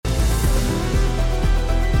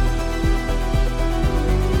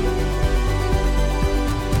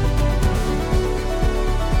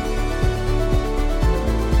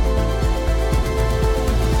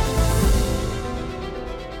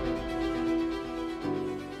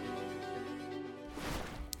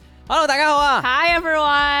Hello， 大家好啊 Hi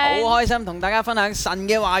everyone. 好開心同大家分享神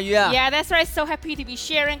嘅話語啊 Yeah, that's right. So happy to be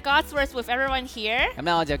sharing God's words with everyone here. 咁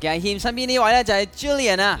咧我就叫阿謙，身邊呢位咧就係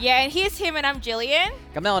Julian 啊 Yeah, and he's him and I'm Jillian.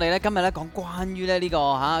 咁咧我哋咧今日咧講關於咧呢個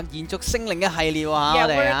延續聖靈嘅系列啊 Yeah, 我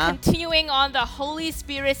哋 we're continuing on the Holy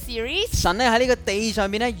Spirit series. 神咧喺呢個地上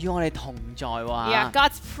邊咧與我哋同在喎 Yeah,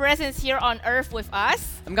 God's presence here on earth with us.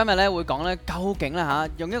 咁今日咧會講咧究竟咧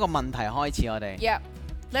用一個問題開始我哋 Yeah.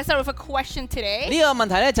 Let's start with a question today. 呢個問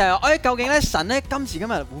題咧就係究竟咧神咧今時今日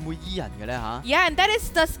會唔會醫人嘅咧Yeah, and that is,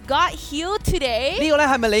 does God heal today? 呢個咧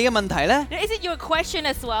係咪你嘅問題咧 Is it your question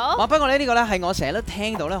as well? 不過咧呢個咧係我成日都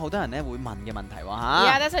聽到咧好多人咧會問嘅問題喎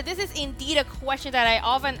Yeah, that's right. This is indeed a question that I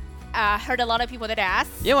often heard a lot of people that ask.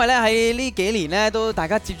 因為咧喺呢幾年咧都大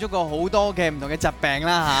家接觸過好多嘅唔同嘅疾病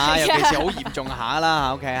啦尤其是好嚴重下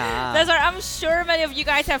啦 OK That's right. I'm sure many of you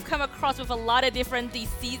guys have come across with a lot of different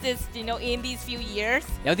diseases, in these few years.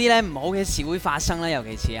 有啲咧唔好嘅事會發生啦，尤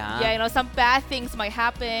其是Yeah, some bad things might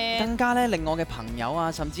happen. 更加咧令我嘅朋友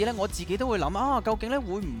甚至咧我自己都會諗究竟咧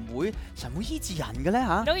會唔會神會醫治人嘅咧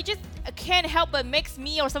You just can't help but makes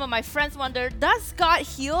me or some of my friends wonder, does God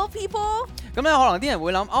heal people? 咁咧可能啲人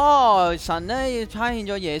會諗神咧差遣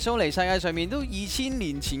咗耶穌嚟世界上面都2000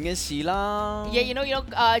年前嘅事啦。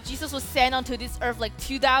Yeah, Jesus was sent onto this earth like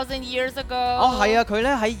 2,000 years ago. 係啊，佢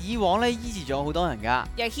咧喺以往咧醫治咗好多人㗎。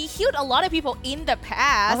Yeah, he healed a lot of people in the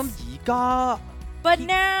past. 咁而家 But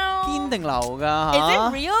now, 堅定流㗎 is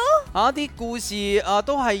it real? 啲故事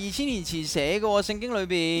都係2000年前寫嘅喎，聖經裏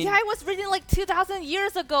邊。Yeah, it was written like 2,000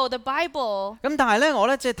 years ago, the Bible. 咁但係咧，我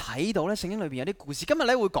咧即係睇到咧聖經裏邊有啲故事，今日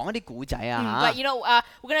咧會講一啲古仔But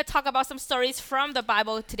we're going to talk about some stories from the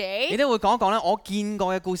Bible 你 today. 都會講一講咧我見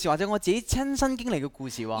過嘅故事，或者我自己親身經歷嘅故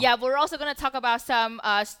事喎。 Yeah, we're also going to talk about some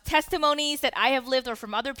testimonies that I have lived or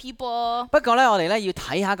from other people. 不過咧，我哋咧要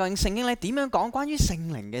睇下究竟聖經咧點樣講關於聖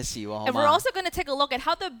靈嘅事喎。好 And we're 嘛？ also going to take a look at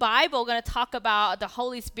how the Bible going to talk about the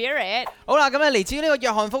Holy Spirit. 好啦，咁咧嚟自於呢個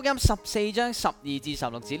約翰福音14章12至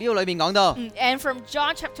16節呢度裏邊講到， And from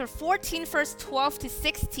John chapter 14, verse 12 to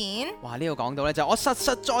 16. 哇呢度講到咧就我實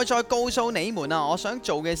實在在告訴你們我想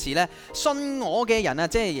做嘅事咧，信我嘅人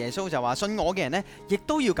即係耶穌就話信我嘅人咧，亦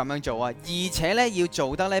都要咁樣做而且咧要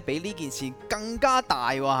做得咧比呢件事更加大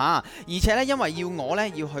而且咧因為要我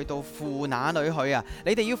咧要去到父那裏去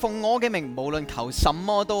你哋要奉我嘅名，無論求什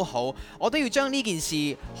麼都好，我都要將呢件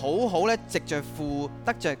事好好咧藉着父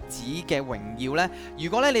得着子嘅榮耀咧。如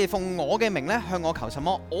果咧你哋奉我嘅名咧向我求什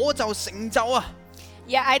麼，我就成就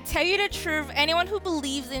Yeah, I tell you the truth, anyone who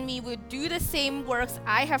believes in me will do the same works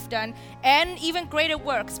I have done and even greater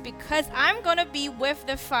works because I'm going to be with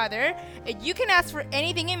the Father. You can ask for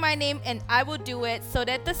anything in my name and I will do it so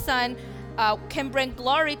that the Son can bring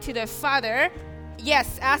glory to the Father. Yes,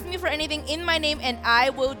 ask me for anything in my name and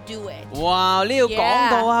I will do it. 哇！呢度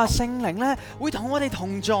講到聖靈咧會同我哋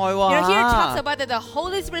同在Here it talks about that the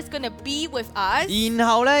Holy Spirit is going to be with us. 然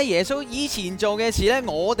後咧耶穌以前做嘅事咧，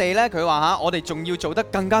我哋咧佢話我哋仲要做得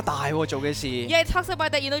更加大做嘅事。Yeah, it talks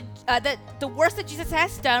about that that the works that Jesus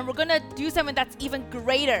has done, we're going to do something that's even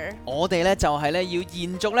greater. 我哋咧就係咧要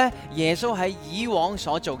延續咧耶穌喺以往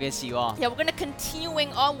所做嘅事。Yeah, we're going to continuing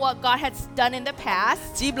on what God has done in the past.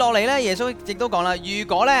 接落嚟咧，耶穌亦都講啦，如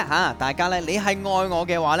果咧大家咧你係愛我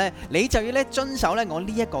嘅話咧，你就要咧遵守咧我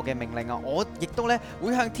呢一個嘅命令我亦都咧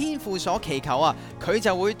會向天父所祈求佢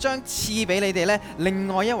就會將賜俾你哋咧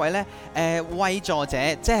另外一位咧慰助者，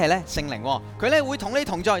即係咧聖靈佢咧會同你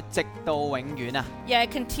同在直到永遠Yeah,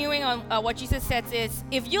 continuing on what Jesus says is,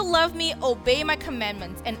 if you love me, obey my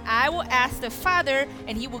commandments, and I will ask the Father,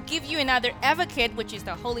 and he will give you another advocate, which is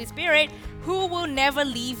the Holy Spirit, who will never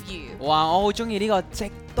leave you. 哇！我好中意呢個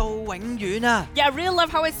直到永遠Yeah, I really love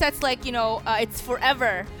how it says it's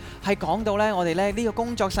forever. 係講到咧我哋咧呢個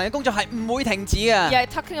工作神嘅工作係唔會停止嘅。Yeah,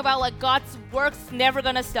 talking about like God's works never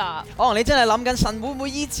gonna stop. 可能你真係諗緊神會唔會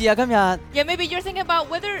醫治今日？ Yeah, maybe you're thinking about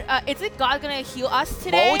whether is it God gonna heal us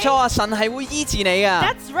today? 冇錯神係會醫治你㗎。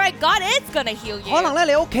 That's right, God is gonna heal you. 可能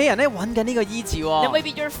咧你屋企人咧揾緊呢個醫治 Then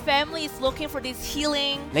maybe your family is looking for this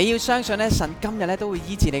healing. 你要相信咧神今日咧都會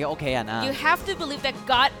醫治你嘅屋企人You have to believe that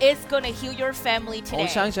God is gonna heal your family 我 today.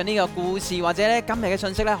 相信呢個故事或者咧今日嘅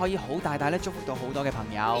信息咧可以好大大咧祝福到好多嘅朋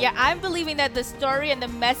友。 Yeah, I'm believing that the story and the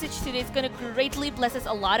message today is going to greatly bless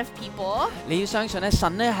a lot of people. 你要相信咧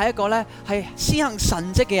神咧係一個咧係施行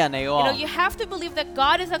神蹟嘅人嚟㗎。 You have to believe that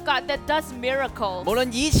God is a God that does miracles. 無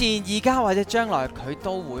論以前、而家或者將來，佢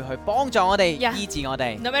都會去幫助我哋、 Yeah. 醫治我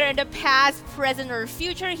哋。 No matter in the past, present, or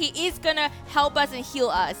future, He is going to help us and heal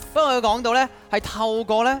us. 不過佢講到咧係透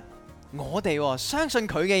過咧我哋喎，相信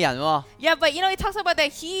佢嘅人喎。 Yeah, but it talks about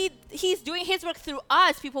that he's doing his work through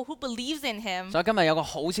us, people who believes in him. 所以今日有個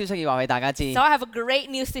好消息要話俾大家知。 So I have a great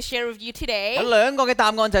news to share with you today. 有兩個嘅答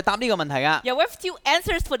案就係答呢個問題㗎。 Yeah, we have 2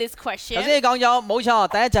 answers for this 頭 question. 先你講咗冇錯，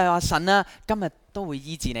第一就係話神啊，今日都會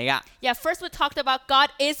醫治你㗎， Yeah, first we talked about God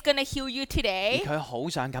is going to heal you 而 today, 佢好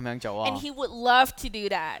想咁樣做 and 啊。 he would love to do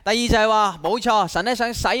that. 第二就係話冇錯，神咧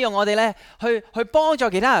想使用我哋咧去幫助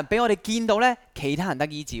其他人，俾我哋見到咧其他人得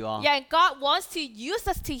醫治喎。 Yeah, and God wants to use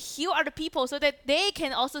us to heal other people so that they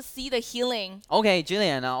can also see the healing. OK， 主理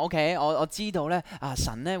人啊 ，OK， 我知道咧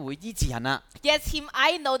神咧會醫治人啦。 Yes,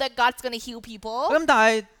 I know that God's going to heal people. 咁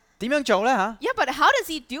但係點樣做咧嚇？ Yeah, but how does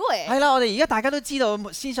he do it? 係啦，我哋而家大家都知道，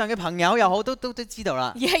線上嘅朋友又好，都知道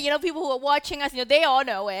啦。 Yeah, people who are watching us, they all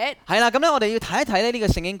know it. 係啦，咁咧我哋要睇一睇咧呢個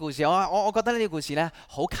聖經故事，我覺得呢個故事咧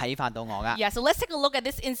好啟發到我噶。 Yeah, so let's take a look at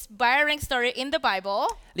this inspiring story in the Bible.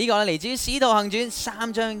 呢個咧嚟自於《使徒行傳》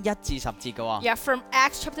3章1至10節嘅喎。 Yeah, from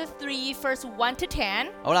Acts chapter 3, verse 1 to 10.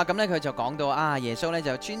 好啦，咁咧佢就講到耶穌咧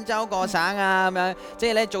就穿州過省啊咁樣，即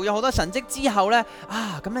係咧做咗好多神蹟之後咧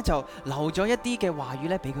咁咧就留咗一啲嘅話語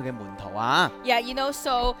咧俾佢嘅門徒啊。 Yeah,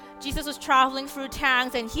 so Jesus was traveling through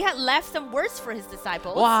towns and he had left some words for his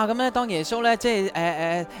disciples. 哇！咁咧當耶穌咧即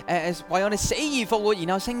係為我哋死而復活，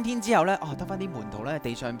然後升天之後咧，得翻啲門徒咧喺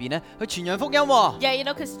地上邊咧去傳揚福音喎。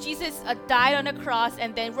 Yeah, because Jesus died on the cross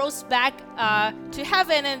and then rose back to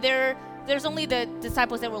heaven, and there's only the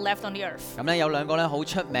disciples that were left on the earth. 咁咧有兩個咧好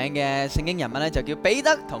出名嘅聖經人物咧，就叫彼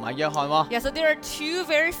得同埋約翰喎。 Yeah, so there are 2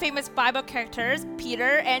 very famous Bible characters,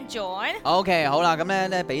 Peter and John. OK， 好啦，咁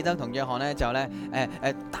咧彼得同約翰咧就咧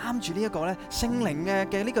擔住呢一個咧聖靈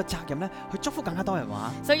嘅呢個責任咧，去祝福更加多人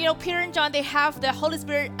話。 So Peter and John, they have the Holy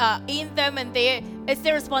Spirit in them, and it's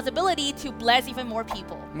their responsibility to bless even more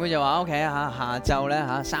people. 咁佢就話 OK 下晝咧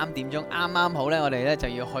3點鐘啱好咧，我哋咧就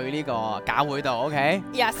要去呢個教會度 OK。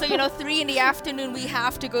 Yeah, so 3 in the afternoon we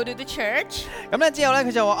have to go to the church. 咁咧之後咧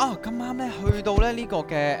佢就話咁啱咧去到咧呢個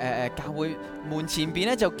嘅教會門前邊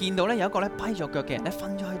咧就見到咧有一個咧跛咗腳嘅人咧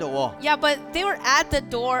瞓咗喺度喎。 Yeah, but they were at the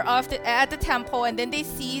door of at the temple, and then they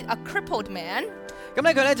see a crippled man. 咁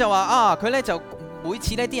咧佢咧就話佢咧就每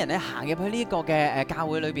次呢啲人咧行入去呢個嘅教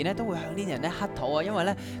會裏邊咧，都會向呢啲人咧乞討啊，因為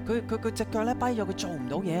咧佢隻腳咧跛咗，佢做唔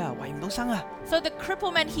到嘢啊，為唔到生啊。So the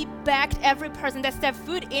crippled man, he begged every person that stepped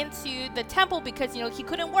foot into the temple because he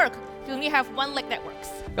couldn't work. He only have 1 leg that works.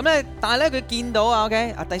 咁咧，但係咧佢見到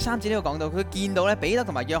OK 第3節呢度講到，佢見到咧彼得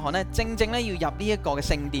同埋約翰咧，正咧要入呢一個嘅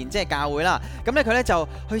聖殿，即係教會啦。咁咧佢咧就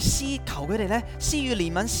去求佢哋咧施予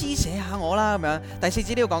憐憫，施捨下我啦咁樣。第4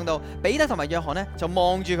節呢度講到，彼得同埋約翰咧就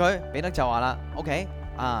望住佢，彼得就話啦 OK。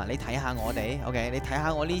你睇下我哋 ，OK， 你睇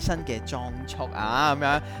下我呢身嘅裝束咁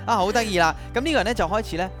樣好得意啦。咁呢個人咧就開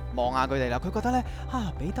始咧望下佢哋啦，佢覺得咧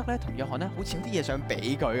彼得咧同約翰咧好似有啲嘢想俾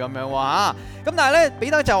佢咁樣喎。咁但係咧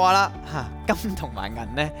彼得就話啦金同埋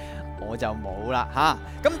銀咧我就冇啦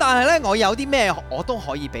咁但係咧我有啲咩我都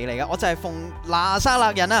可以俾你嘅，我就係奉拿撒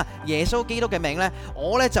勒人耶穌基督嘅名咧，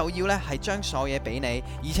我咧就要咧係將所有嘢俾你，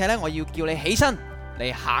而且咧我要叫你起身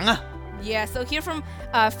嚟行啊。Yeah, so here from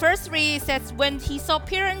verse 3 it says, when he saw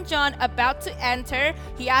Peter and John about to enter,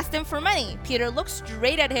 he asked them for money. Peter looked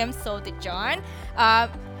straight at him, so did John.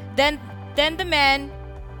 Then the man,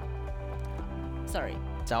 sorry.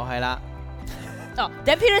 就係啦。Oh,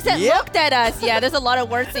 then Peter said, Yep. looked at us. Yeah, there's a lot of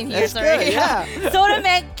words in here, That's sorry. good, yeah. So the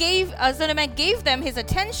man gave them his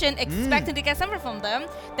attention, expecting to get something from them.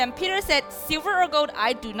 Then Peter said, silver or gold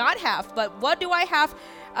I do not have, but what do I have?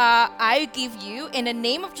 I give you. In the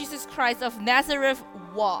name of Jesus Christ of Nazareth,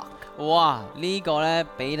 walk. 哇！呢個咧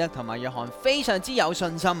彼得同埋約翰非常之有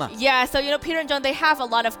信心啊！ Yeah, so Peter and John, they have a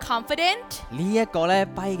lot of confidence. 呢一個咧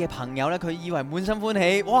跛嘅朋友咧，佢以為滿心歡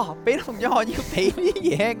喜，哇！彼得同約翰要俾啲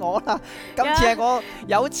嘢我啦，今次係我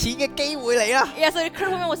有錢嘅機會嚟啦！ Yeah, so the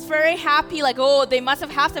crippled man was very happy, like, oh, they must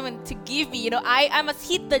have something to give me. I must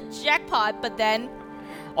hit the jackpot, but then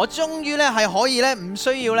我終於咧係可以咧唔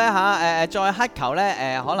需要咧再乞求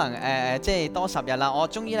咧可能即係多10日啦，我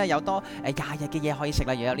終於咧有多20日嘅嘢可以食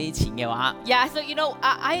啦，如果有呢啲錢嘅話。Yeah, so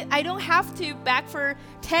I don't have to beg for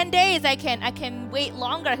 10 days. I can wait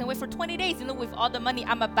longer. I can wait for 20 days. With all the money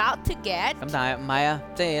I'm about to get. 咁但係唔係啊，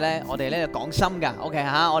即係咧我哋咧講心㗎 ，OK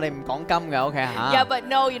我哋唔講金㗎 ，OK Yeah, but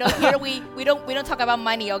no, here we don't talk about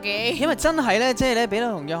money, okay? 因為真係咧，即係咧彼得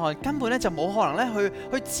同約翰根本咧就冇可能咧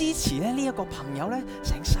去支持咧呢一個朋友咧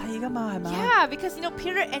成世㗎嘛，係咪？ Yeah, because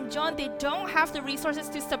Peter and John, they don't have the resources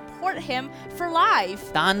to support him for life.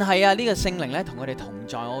 但係呢個聖靈咧同佢哋同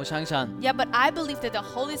在，我好相信。Yeah, but I believe that the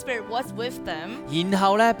Holy Spirit was with them. 然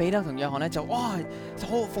後咧彼得同約翰咧就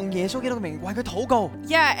奉耶穌基督嘅名為佢禱告。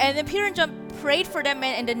 Yeah, and then Peter and John prayed for that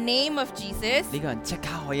man in the name of Jesus. 呢個人即刻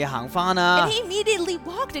可以行翻啦 And。he immediately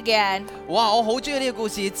walked again. 哇！我好中意呢個故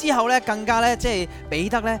事。之後咧，更加咧，即係彼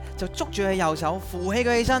得咧就捉住佢右手，扶起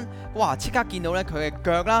佢起身。哇！即刻見到咧佢嘅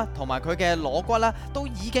腳啦，同埋佢嘅踝骨啦，都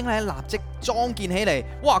已經咧立即壯健起嚟。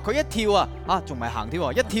哇！佢一跳啊，仲唔係行添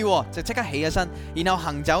喎，一跳就即刻起咗身，然後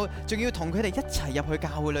行走，仲要同佢哋一齊入去教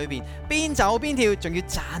會裏邊，邊走邊跳，仲要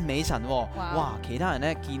讚美神喎。哇！其他人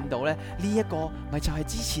咧見到咧呢一個咪就係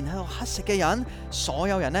之前喺度乞食嘅人，所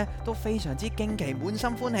有人咧都非常之驚奇，滿心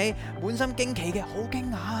歡喜，滿心驚奇嘅，好驚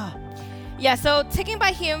訝。Yeah, so taking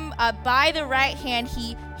by him by the right hand,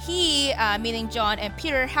 he meaning John and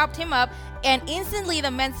Peter, helped him up, and instantly the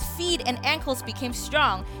man's feet and ankles became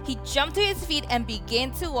strong. He jumped to his feet and began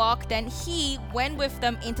to walk. Then he went with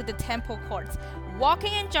them into the temple courts,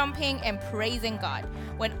 walking and jumping and praising God.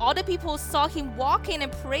 When all the people saw him walking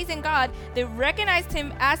and praising God, they recognized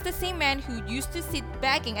him as the same man who used to sit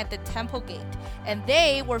begging at the temple gate. And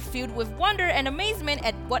they were filled with wonder and amazement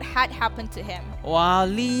at what had happened to him. 哇！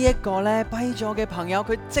呢一個咧跛咗嘅朋友，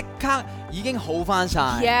佢即刻已經好翻晒。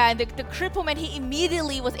Yeah, and the crippled man, he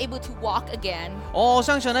immediately was able to walk again. 我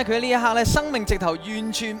相信咧佢呢一刻咧生命直頭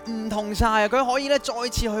完全唔同晒啊！佢可以咧再次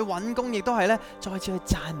去揾工，亦都係咧再次去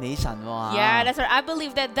讚美神喎。Yeah, that's right. I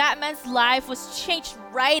believe that man's life was changed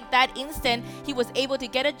right that instant. He was able to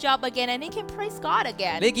get a job again, and he can praise God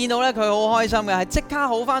again. 你見到咧佢好開心嘅，係即刻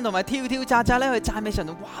好翻，同埋跳跳扎扎咧去讚美神，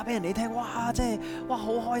哇！俾人哋聽，哇！即係哇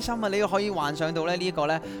好開心啊！你可以幻想到咧呢一個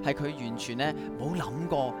咧係佢完全咧冇諗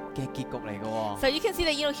過嘅結局嚟嘅喎。So you can see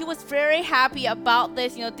that he was very happy about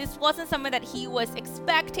this. This wasn't something that he was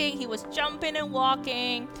expecting. He was jumping and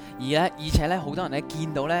walking. 而且咧好多人咧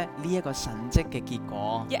見到咧呢一個神蹟嘅結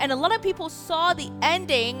果。Yeah, and a lot of people saw the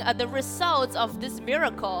ending, the results of this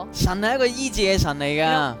miracle. 神係一個醫治嘅神嚟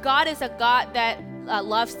㗎。God is a God that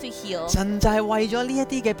loves to heal. 神就係為咗呢一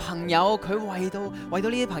啲嘅朋友，佢為到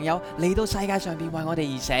呢啲朋友嚟到世界上邊為我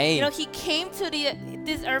哋而死。He came to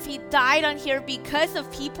this earth. He died on here because of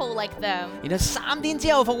people like them. 然後3天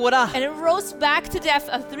之後復活啦。And it rose back to death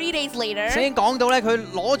 3 days later. 聖經講到咧，佢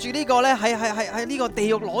攞住呢個咧喺呢個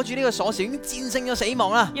地獄攞住呢個鎖匙，已經戰勝咗死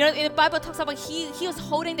亡啦。In the Bible talks about he was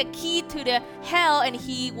holding the key to the hell, and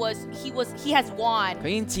he has won. 佢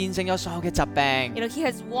已經戰勝咗所有嘅疾病。He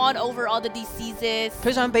has won over all the diseases.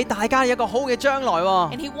 佢想俾大家一個好嘅將來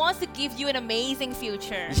喎。And he wants to give you an amazing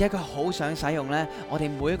future. 而且佢好想使用咧我哋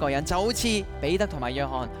每一個人，就好似彼得同埋約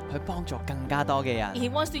翰去幫助更加多嘅人。He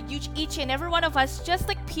wants to use each and every one of us, just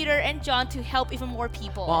like Peter and John, to help even more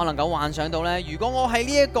people. 哇！我能夠幻想到咧，如果我係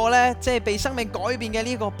呢一個咧，即係被生命改變嘅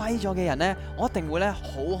呢個跛咗嘅人咧，我一定會咧好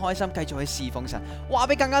開心，繼續去侍奉神，話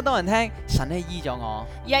俾更加多人聽，神咧醫咗我。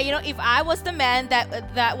Yeah, if I was the man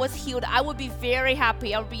that was healed, I would be very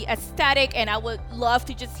happy. I would be ecstatic, and I would love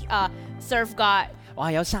to just serve God.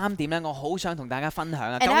 哇！有3點咧，我好想同大家分享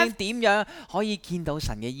啊，究竟點樣可以見到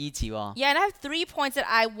神嘅醫治喎？ Yeah, and I have 3 points that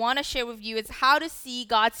I want to share with you. It's how to see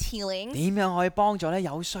God's healing. 點樣可以幫助咧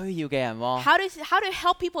有需要嘅人喎？ How to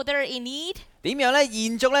help people that are in need. 點樣咧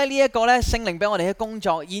延續咧呢一個咧聖靈俾我哋嘅工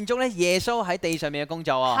作，延續咧耶穌喺地上面嘅工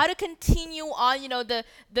作啊 How to continue on,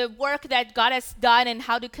 the work that God has done, and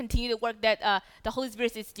how to continue the work that the Holy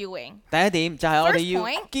Spirit is doing. 第一點就係我哋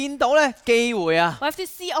要見到咧機會啊！ We have to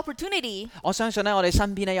see opportunity. 我相信咧我哋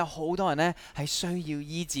身邊咧有好多人咧係需要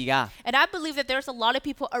醫治噶。And I believe that there's a lot of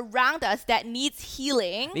people around us that needs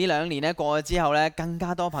healing. 呢2年咧過咗之後咧，更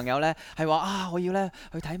加多朋友咧係話啊，我要咧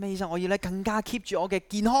去睇咩醫生，我要咧更加 keep 住我嘅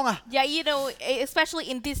健康啊！ Yeah,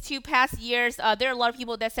 especially in these 2 past years, there are a lot of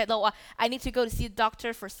people that said, I need to go to see a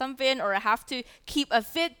doctor for something, or I have to keep a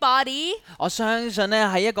fit body. 我相信咧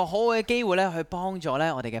係一個好嘅機會咧去幫助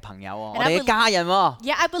咧我哋嘅朋友喎，我哋嘅家人喎。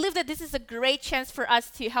Yeah, I believe that this is a great chance for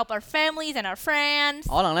us to help our families and our friends.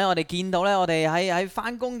 可能咧我哋見到咧我哋喺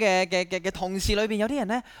返工嘅同事裏邊有啲人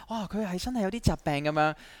咧，哇佢係身體有啲疾病咁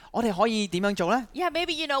樣。我哋可以點樣做咧？ Yeah,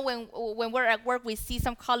 maybe when we're at work, we see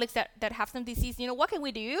some colleagues that have some disease. What can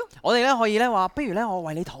we do? 我哋咧可以咧話，不如咧我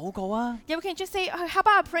為你禱告啊！ Yeah, we can just say, how about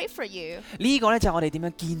I pray for you? 呢個咧就係我哋點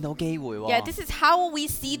樣見到機會喎。Yeah, this is how we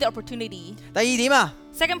see the opportunity. 第2點啊，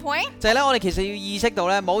 Second point. 就係咧我哋其實要意識到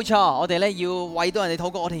咧，冇錯，我哋咧要為到人哋禱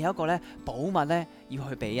告，我哋有一個咧寶物咧要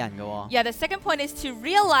去俾人嘅喎。Yeah, the second point is to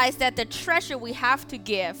realize that the treasure we have to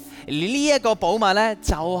give. 呢一個寶物咧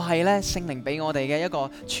就係咧聖靈俾我哋嘅一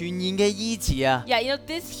個全然嘅醫治啊。Yeah,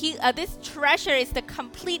 this treasure is the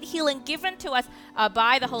complete healing given to us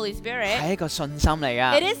by the Holy Spirit. 係一個信心嚟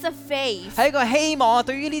噶。It is a faith. 係一個希望啊！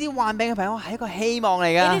對於呢啲患病嘅朋友係一個希望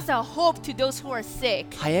嚟噶。 It is a hope to those who are sick.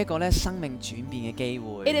 係一個咧生命轉變嘅機會。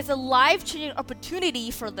It is a life-changing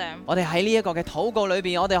opportunity for them. 我哋喺呢一個嘅禱告裏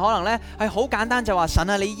邊，我哋可能咧係好簡單就話。話神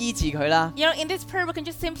啊，你醫治佢啦， You know, in this prayer, we can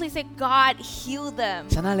just simply say, God, heal them.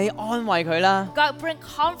 神啊，你安慰佢啦。 God, bring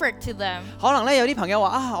comfort to them. 可能咧有啲朋友話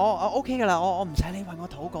啊，我 OK 噶啦，我唔使你為我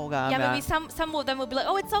禱告㗎。 Yeah, 咁 maybe 樣 some of them will be like,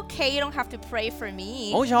 oh, it's okay. You don't have to pray for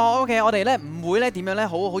me. 冇錯 ，OK，我哋咧唔會咧點樣咧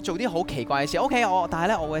好做啲好奇怪嘅事。OK，但係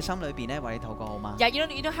咧我會喺心裏邊咧為你禱告好嗎？ Yeah, you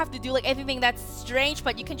don't have to do like anything that's strange,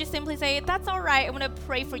 but you can just simply say, that's all right. I'm going to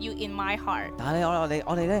pray for you in my heart. 但係咧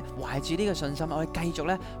我哋咧懷住呢個信心，我哋繼續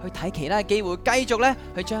咧去睇其他嘅機會，繼續咧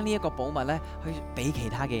去將呢一個寶物咧去俾其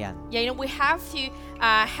他嘅人。 Yeah, you know, we have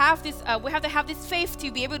to have this faith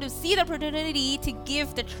to be able to see the opportunity to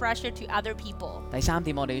give the treasure to other people. 第三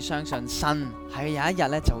點，我哋要相信神係有一日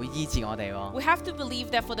咧就會醫治我哋喎。 We have to believe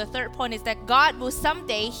that for the third point is that God will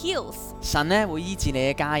someday heal. 神咧會醫治你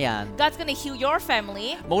嘅家人， God's going to heal your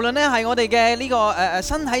family. 無論咧係我哋嘅呢個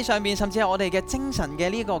身體上面，甚至係我哋嘅精神嘅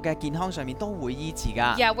呢個嘅健康上面都會醫治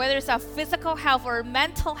㗎。 Yeah, whether it's a physical health or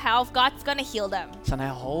mental health, God's going to heal them. 神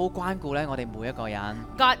係好關顧咧我哋每一個人，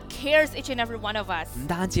 God cares each and every one of us. 唔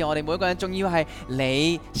單止我哋每一個人，仲要係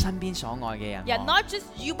你身邊所愛嘅人。 Yeah, not just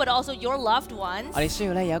you, but also your loved ones. 我哋需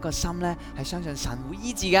要咧有一個心咧係相信神會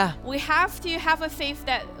醫治㗎。 We have to have a faith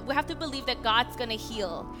that we have to believe that God's going to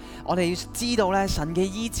heal. 我哋要知道咧神嘅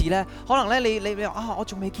醫治咧，可能咧你啊，我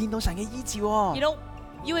仲未見到神嘅醫治喎。 You know,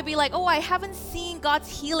 you would be like, oh, I haven't seen God's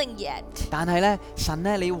healing yet. 但係咧，神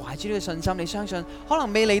咧，你要懷住呢個信心，你相信可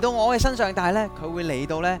能未嚟到我嘅身上，但係咧佢會嚟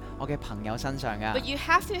到咧我嘅朋友身上㗎。 But you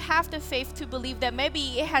have to have the faith to believe that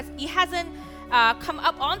maybe it hasn't come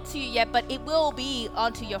up onto you yet, but it will be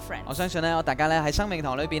onto your friends. 我相信咧，大家咧喺生命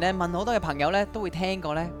堂裏邊咧問好多嘅朋友咧，都會聽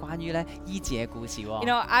過咧關於咧醫治嘅故事喎。 You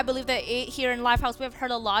know, I believe that here in Lifehouse we have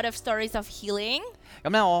heard a lot of stories of healing, 咁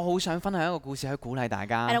咧，我好想分享一個故事去鼓勵大 and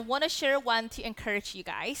家 I。want to share one to encourage you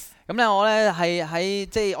guys. 咁咧，我咧係喺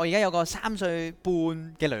即係我而家有個3歲半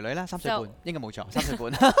嘅女女啦，3歲半 So- 應該冇錯，3歲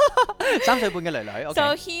半，3歲半嘅女女。OK，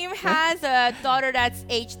 So Him has a daughter that's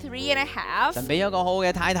age 3.5, 神俾咗個好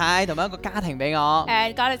嘅太太同埋一個家庭俾我。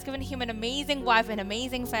 and God has given him an amazing wife, an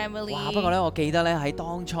amazing family. 哇！不過咧，我記得咧喺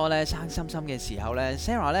當初咧生心心嘅時候咧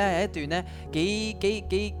 ，Sarah 咧係一段咧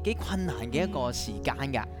幾困難嘅一個時間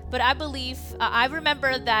㗎。 But I believe, I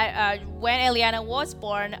remember that when Eliana was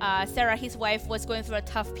born, Sarah, his wife, was going through a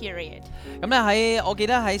tough period. 咁咧我記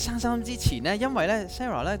得喺生心之前咧，因為咧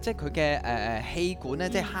Sarah 咧即係佢嘅氣管咧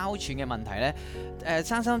即係哮喘嘅問題咧，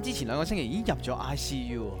生心之前2個星期已經入咗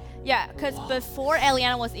ICU。 Yeah, because before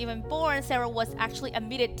Eliana was even born, Sarah was actually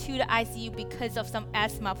admitted to the ICU because of some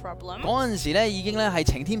asthma problem. 嗰陣時咧已經咧係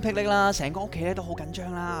晴天霹靂啦，成個屋企咧都好緊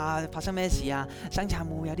張啦，發生咩事啊？生產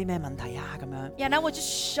會唔會有啲咩問題啊？咁樣。 Yeah, and I was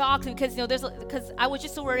just shocked because because I was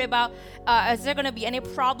just so worried about is there going to be any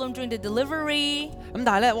problem during the delivery? 咁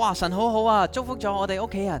但係咧，哇！神好好啊，祝福咗我哋屋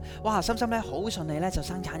企人，哇！心心咧好順利咧就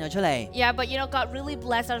生產咗出嚟。 Yeah, but God really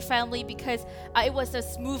blessed our family because it was a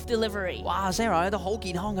smooth delivery. 哇 ！Sarah 咧都好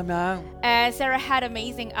健康咁樣。 And Sarah had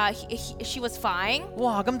amazing. She was fine.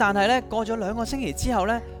 哇！咁但係咧過咗2個星期之後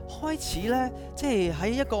咧，開始咧即係喺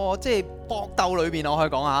一個即係搏鬥裏邊，我可以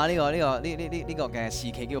講下呢個嘅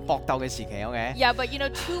時期叫做搏鬥嘅時期 ，OK？ Yeah, but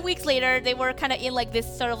 2 weeks later, they were kind of in like this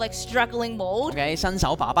sort of like struggling mode. OK， 新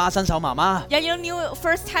手爸爸、新手媽媽 Yeah, new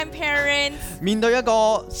first-time parents. 面對一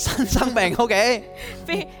個新生命 ，OK？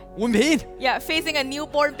 換片 Yeah, facing a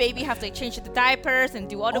newborn baby, have to change the diapers and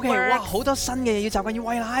do all the ，OK， 哇！ work. 好多新嘅嘢要習慣，要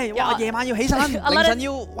餵奶，哇！ Yeah. 夜晚要起身， A 凌 lot of- 晨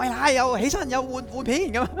要餵奶，又起身又換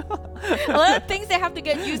片咁。 A lot of things they have to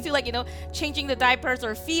get used to, like changing the diapers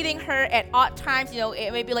or feeding her at odd times.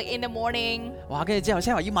 It may be like in the morning. 哇！跟住之後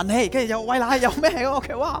Sarah 要聞氣，跟住又餵奶又咩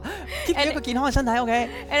？OK， 哇！keep 住一個健康嘅身體 ，OK。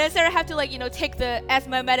 And then Sarah have to take the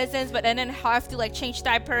asthma medicines, but then have to change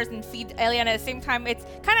diapers and feed Eliana at the same time. It's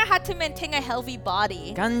kind of hard to maintain a healthy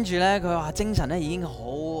body. 跟住咧，佢話精神咧已經好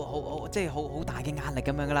即係好大嘅壓力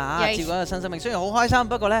咁樣噶啦， Yeah, 照顧一個新生命，雖然好開心，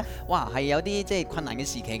不過咧，哇係有啲即係困難嘅時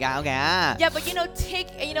期㗎，OK 啊。 Yeah, but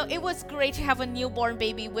it was great to have a newborn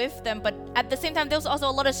baby with them, but at the same time, there's also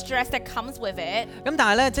a lot of stress that comes with it. 咁但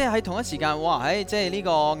係咧，即係喺同一時間，哇喺即係呢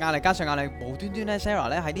個壓力加上壓力，無端端咧 Sarah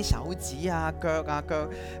咧喺啲手指啊、腳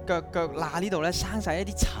罅呢度咧生晒一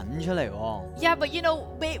啲疹出嚟喎。 Yeah, but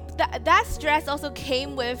that stress also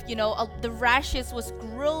came with the rashes was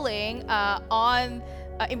growing on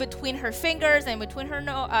in between her fingers and between her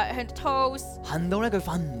toes, 痕到咧佢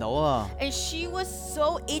瞓唔到啊！ and she was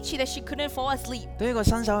so itchy that she couldn't fall asleep. 對一個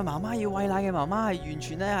新手嘅媽媽要餵奶嘅媽媽係完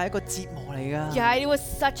全咧係一個折磨嚟㗎。 Yeah, it was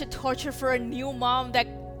such a torture for a new mom that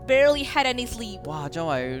barely had any sleep. 哇！作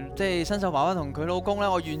為即係新手爸爸同佢老公咧，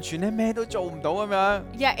我完全咧咩都做唔到咁樣。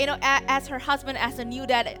 Yeah, as her husband, as a new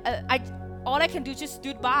dad, all I can do is just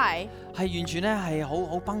stood by. 係完全咧係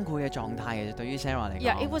好崩潰嘅狀態嘅，對於 Sarah 嚟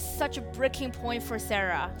Yeah, 講。 it was such a breaking point for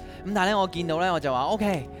Sarah. 咁但係咧，我見到咧，我就話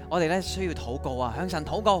OK，我哋咧需要禱告啊，向神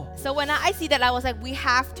禱告。 So when I see that, I was like, we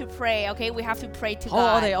have to pray, okay? We have to pray to 好，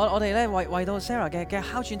我 God. 哋咧為到 Sarah 嘅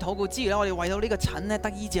哮喘禱告之餘咧，我哋為到呢個疹咧得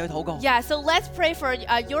醫治去禱告。 Yeah, so let's pray for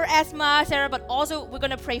your asthma, Sarah, but also we're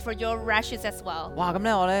going to pray for your rashes as well. 哇！咁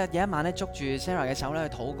咧我咧有一晚咧捉住 Sarah 嘅手咧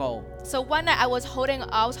去禱告。 So one night I was holding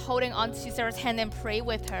on to Sarah's hand and pray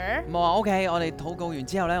with her. 我話 OK，我哋禱告完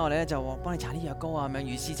之後咧，我哋咧就幫你搽啲藥膏啊咁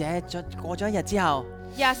樣。如是者，過咗一日之後，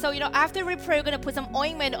 Yeah, so after we pray, we're going to put some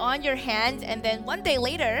ointment on your hand, and then one day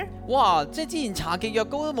later, 哇！即係之前搽極藥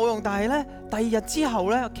膏都冇用，但係咧第二日之後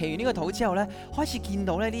咧，祈完呢個禱之後咧，開始見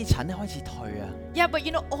到咧呢啲疹咧開始退啊。 yeah, but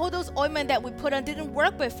all those ointment that we put on didn't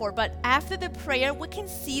work before, but after the prayer, we can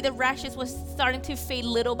see the rashes was starting to fade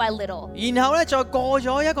little by little. 然後咧再過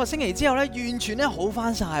咗一個星期之後咧，完全咧好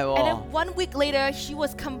翻晒 And then 喎。 1 week later, she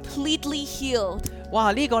was completely healed.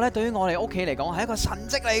 哇！呢個咧對於我哋屋企嚟講係一個神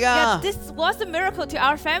蹟嚟 Yeah, 㗎。 this was a miracle to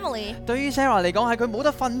our family. 對於 Sarah 嚟講係佢冇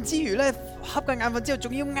得瞓之餘咧，瞌緊眼瞓之後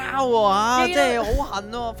仲要拗喎嚇，即係好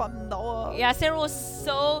痕喎，瞓唔到啊。 Yeah, Sarah was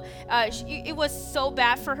so it was so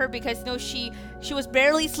bad for her because she was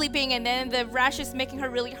barely sleeping, and then the rashes making her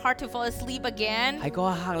really hard to fall asleep again. 喺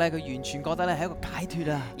嗰一刻咧，佢完全覺得咧係一個解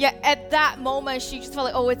脫啊！ Yeah, at that moment she just felt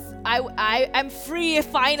like, oh, I'm free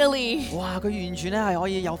finally. 哇！佢完全咧係可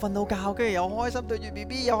以又瞓到覺，跟住又開心對住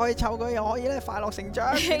BB， 又可以湊佢，又可以咧快樂成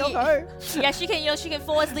長，見到佢。 Yeah, she can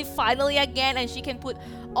fall asleep finally again, and she can put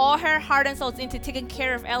all her heart and soul into taking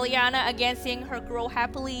care of Eliana again, seeing her grow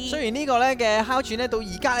happily. 雖然呢個咧嘅哮喘咧到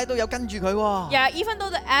而家咧都有跟住佢喎。 Yeah, even though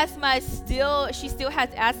the asthma is she still has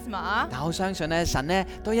asthma. 但我相信咧，神咧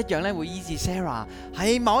都一樣咧會醫治 Sarah，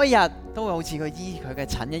喺某一日都會好似佢醫佢嘅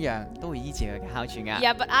疹一樣，都會醫治佢嘅哮喘噶。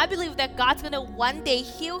 Yeah, but I believe that God's gonna one day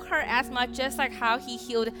heal her asthma just like how He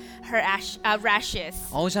healed her rashes.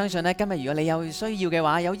 我好相信咧，今日如果你有需要嘅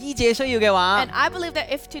話，有醫治嘅需要嘅話 And，I believe that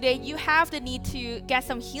if today you have the need to get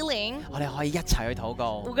some healing, 我哋可以一齊去禱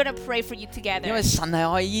告， we're gonna pray for you 因為 together. 神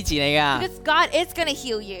係可以醫治你噶。 Because God is gonna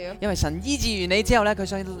heal you. 因為神醫治完你之後咧，佢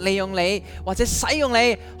想利用你或者使用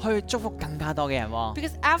你去祝福更加多嘅人喎。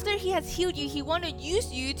 Because after He has healed you, He want to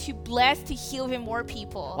use you to bless, to heal Him more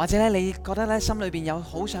people. 或者咧，你覺得咧心裏邊有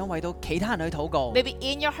好想為到其他人去禱告， Maybe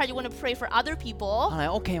in your heart you want to pray for other 可 people. 能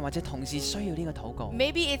係屋企人或者同事需要呢個禱告，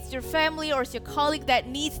 Maybe it's your family or it's your colleague that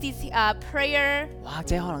needs this prayer. 或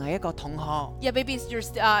者可能係一個同學， Yeah, maybe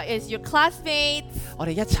it's your classmates. 我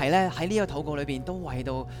哋一齊咧喺呢個禱告裏邊都為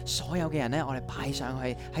到所有嘅人咧，我哋擺上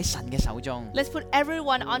去喺神嘅手中。 Let's put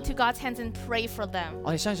everyone onto God's hands and pray for them.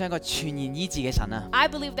 我哋相信一個全然醫治嘅神啊！ I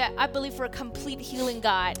believe for a complete healing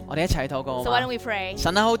God. 我哋一齊去禱告 So 好 why 嗎 don't we pray?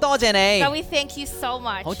 神啊，好多謝你， God, we thank you so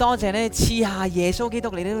much. 好多謝你賜下耶穌基督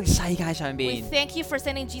嚟到呢個世界上 We 邊， thank you for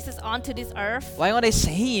sending Jesus onto this earth 為我哋死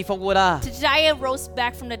而復活啊！ to die and rose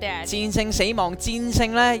back from the dead. 戰勝死亡，戰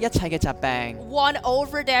勝咧一切嘅疾病。 Won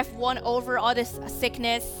over death, won over all this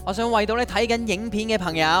sickness. 我想為到咧睇緊影片嘅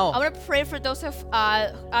朋 I 友， want to pray for those of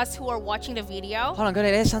us who are watching the video. 可能佢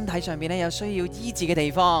哋咧身體上邊咧有需要醫治嘅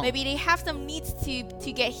地方。 Maybe they have some needs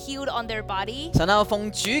to get healed on their body. 神啊，我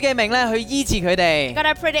奉主嘅名咧去醫治佢哋。 God,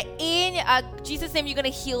 I pray that in Jesus' name you're going to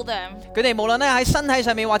heal them. 佢哋無論咧喺身體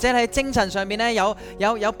上面或者喺精神上面咧有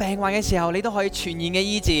病患嘅時候，你都可以全然嘅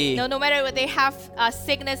醫治。 No matter what they have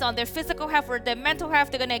sickness on their physical health or their mental health,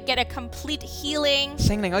 they're going to get a complete healing.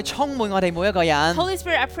 聖靈去充滿我哋每一個人， Holy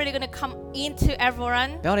Spirit, I pray they're going to come into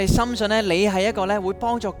everyone. 俾我哋深信咧，你係一個咧會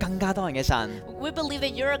幫助更加多人嘅神。 We believe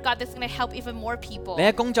that you're a God that's going to help even more people. 你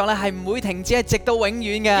嘅工作咧係唔會停止，係直到永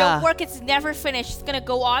遠 Your 嘅。 work is never finished. It's going to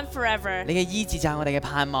go on forever. 你嘅醫治就係我哋嘅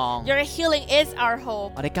盼望。 Your healing is our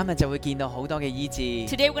hope. 我哋今日就會見到好多嘅醫治。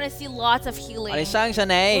 Today we're going to see lots of 我哋 healing. 相信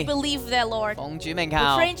We 你， believe that, Lord. 奉主名求， We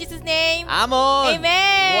pray in Jesus' name. 阿門。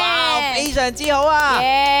 Amen. 哇，非常之好啊！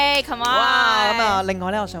 Yay, come 哇，咁啊， on. 另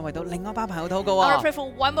外咧，我想為到另外一班朋友禱告 I 啊 want to。pray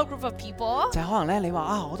for one more group of people. 就係可能咧，你話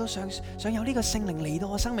啊，我都想有呢個聖靈嚟到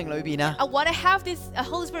我生命裏邊啊， I want to have this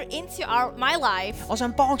Holy Spirit into my life. 我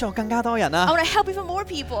想幫助更加多人 I 啊， want to help even more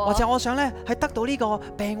people. 或者我想咧係得到呢個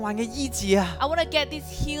病患嘅醫治啊。 I want to get this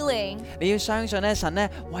healing. 你要相信咧，神咧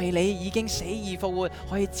為你已經死而復活，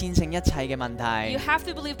可以戰勝一切嘅問 You 題。 have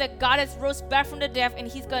to believe that God has rose back from the dead and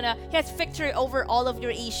He has victory over all of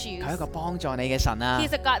your issues. 佢係一個幫助你嘅神啊，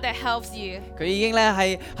 He's a God that helps you. 佢已經咧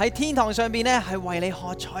係喺天堂上邊咧係為你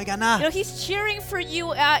喝彩緊啦。 He's cheering for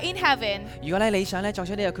you in heaven. 如果咧你想咧作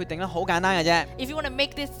出呢個決定咧，好簡單嘅啫。 If you want to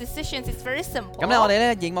make these decisions, it's very simple. 咁咧我哋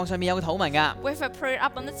咧熒幕上面有個禱文噶， We have a prayer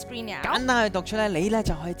up on the screen now. 簡單去讀出咧，你咧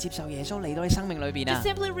就可以接受耶穌嚟到你生命裏邊啊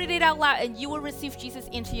Just。simply read it out out loud and you will receive Jesus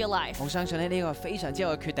into your life. 我相信咧呢個係非常之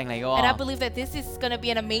好嘅決定嚟嘅 And I 喎。 believe that this is going to be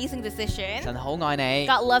an amazing decision. 神好愛你，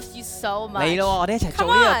 God loves you so 嚟 much. 咯，我哋一齊做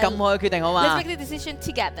呢 Come 個 on 咁好嘅決定好 Let's 嘛？ make the decision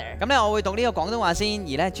together. 咁咧我會讀呢個廣東話先，而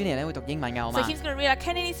咧 Jenny 咧會讀英文嘅好 So 嘛？ he's going to read our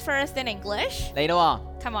Cantonese first, then English. 嚟咯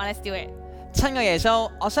Come on, let's do it. 喎，親愛耶穌，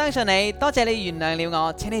我相信你，多謝你原諒了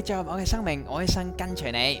我，請你進入我嘅生命，我一生跟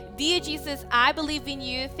隨你。 Dear Jesus, I believe in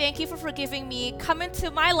you. Thank you for forgiving me. Come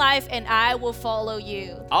into my life and I will follow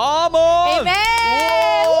you. 阿門。 Amen.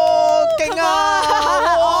 哇，勁啊！ Come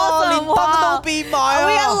on 哇，連 Awesome，燈都變埋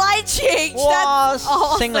We are 啊！ life changed. 哇， That's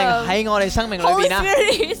awesome. 聖靈喺我哋生命裏 Holy 邊啊！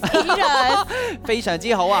 Spirit is in us. 非常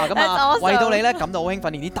之好啊！咁 That's 啊， awesome. 為到你咧感到好興奮，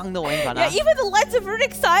連啲燈都好興奮 Yeah, 啊！ even the lights are very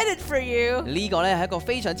excited for you. 呢個咧係一個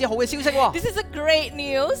非常之好嘅消息喎。 This is a great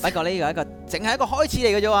news. 不過呢個係一個淨係一個開始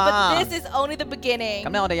嚟嘅啫 But 喎。 this is only the beginning. 咁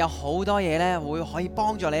咧，我哋有好多嘢咧，會可以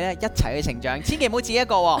幫助你咧一齊去成長，千祈唔好自己一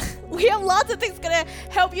個喎。 We have lots of things gonna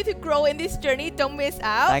help you to grow in this journey. Don't miss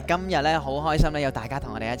但 out. 係今日咧好開心咧，有大家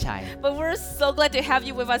同我哋一齊。 But we're so glad to have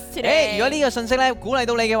you with us 誒， today. 如果呢個信息咧鼓勵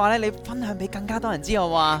到你嘅話咧，你分享俾更加多人知好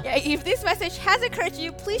嘛？ Yeah, if this message has encouraged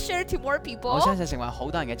you, please share it to more 我 people. 相信成為好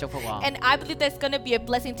多人嘅祝福喎。 And I believe that's gonna be a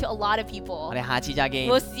blessing to a lot of people. 我哋下次再見。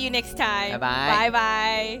 We'll see you next time. Bye-bye. Bye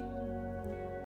bye.